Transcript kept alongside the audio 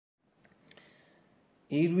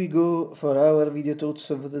Here we go for our video thoughts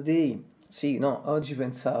of the day. Sì, no, oggi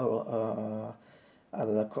pensavo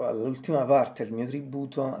all'ultima parte del mio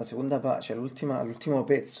tributo, alla seconda cioè all'ultimo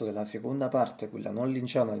pezzo della seconda parte, quella non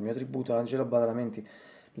linciana del mio tributo a Angelo Badalamenti per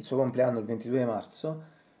il suo compleanno il 22 marzo,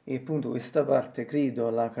 e appunto questa parte credo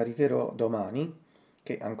la caricherò domani,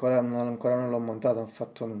 che ancora non l'ho montata, non ho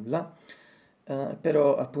fatto nulla.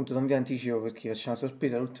 Però appunto non vi anticipo perché faccio una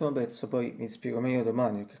sorpresa all'ultimo pezzo, poi vi spiego meglio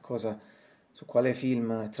domani che cosa, su quale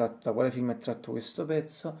film è tratto, da quale film è tratto questo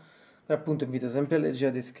pezzo. Però appunto invito sempre a leggere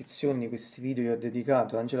la descrizione di questi video che ho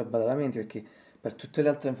dedicato a Angelo Badalamenti, perché per tutte le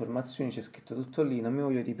altre informazioni c'è scritto tutto lì, non mi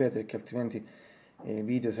voglio ripetere perché altrimenti il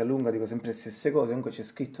video si allunga, dico sempre le stesse cose, comunque c'è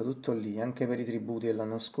scritto tutto lì, anche per i tributi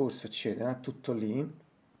dell'anno scorso, eccetera, tutto lì,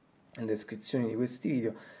 nelle descrizioni di questi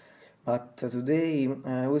video. But today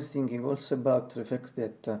I was thinking also about the fact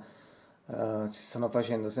that si stanno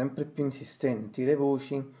facendo sempre più insistenti le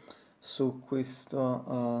voci su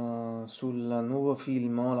questo, sul nuovo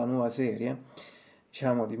film o la nuova serie,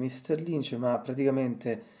 diciamo, di Mr. Lynch, ma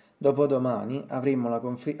praticamente dopodomani avremo la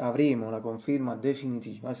conferma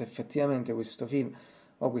definitiva se effettivamente questo film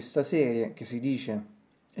o questa serie che si dice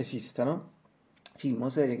esistano, film o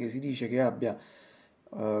serie che si dice che abbia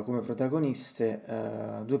come protagoniste,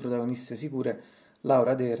 due protagoniste sicure,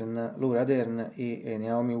 Laura Dern e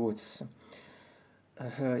Naomi Woods.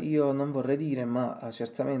 Io non vorrei dire, ma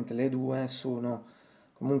certamente le due sono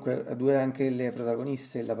comunque due anche le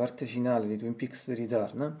protagoniste della parte finale di Twin Peaks The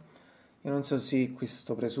Return. Io non so se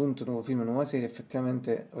questo presunto nuovo film, nuova serie,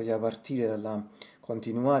 effettivamente voglia partire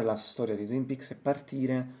continuare la storia di Twin Peaks e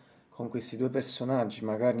partire con questi due personaggi,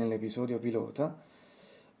 magari nell'episodio pilota,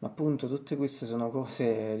 ma appunto tutte queste sono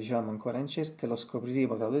cose, diciamo, ancora incerte, lo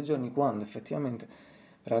scopriremo tra 2 giorni quando effettivamente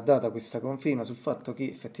verrà data questa conferma sul fatto che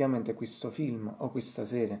effettivamente questo film o questa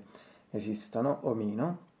serie esistano o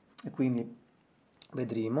meno, e quindi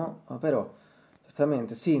vedremo, però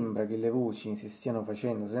certamente sembra che le voci si stiano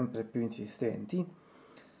facendo sempre più insistenti.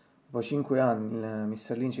 Dopo 5 anni il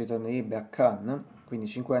Mr. Lynch tornerebbe a Cannes, quindi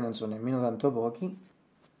 5 anni non sono nemmeno tanto pochi,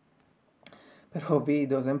 però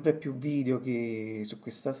vedo sempre più video che su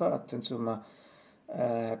questa fatta, insomma,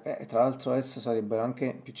 tra l'altro adesso sarebbero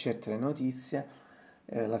anche più certe le notizie,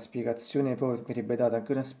 la spiegazione poi verrebbe data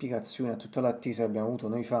anche una spiegazione a tutta l'attesa che abbiamo avuto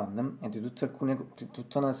noi fan e di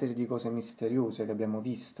tutta una serie di cose misteriose che abbiamo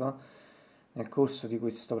visto nel corso di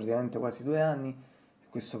questo praticamente quasi 2 anni.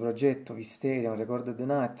 Questo progetto Wisteria, un Record of the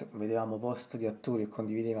Night, vedevamo post di attori che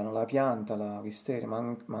condividevano la pianta, la Wisteria,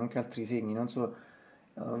 ma anche altri segni, non solo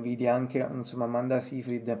vidi anche insomma Amanda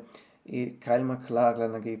Seyfried e Kyle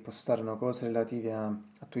MacLachlan che postarono cose relative a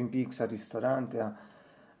Twin Peaks, al ristorante,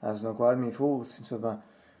 a Snoqualmie Falls, insomma,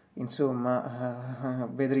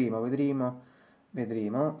 vedremo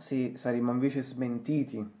se saremo invece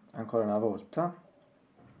smentiti ancora una volta,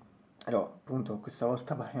 però appunto questa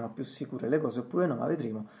volta paiono più sicure le cose oppure no, ma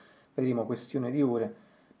vedremo questione di ore,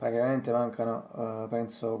 praticamente mancano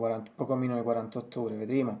penso poco meno di 48 ore,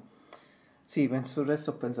 vedremo. Sì, penso sul resto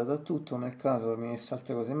ho pensato a tutto, nel caso mi messe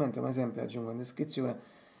altre cose in mente, come sempre aggiungo in descrizione.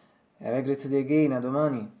 Have a great day again, a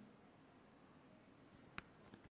domani!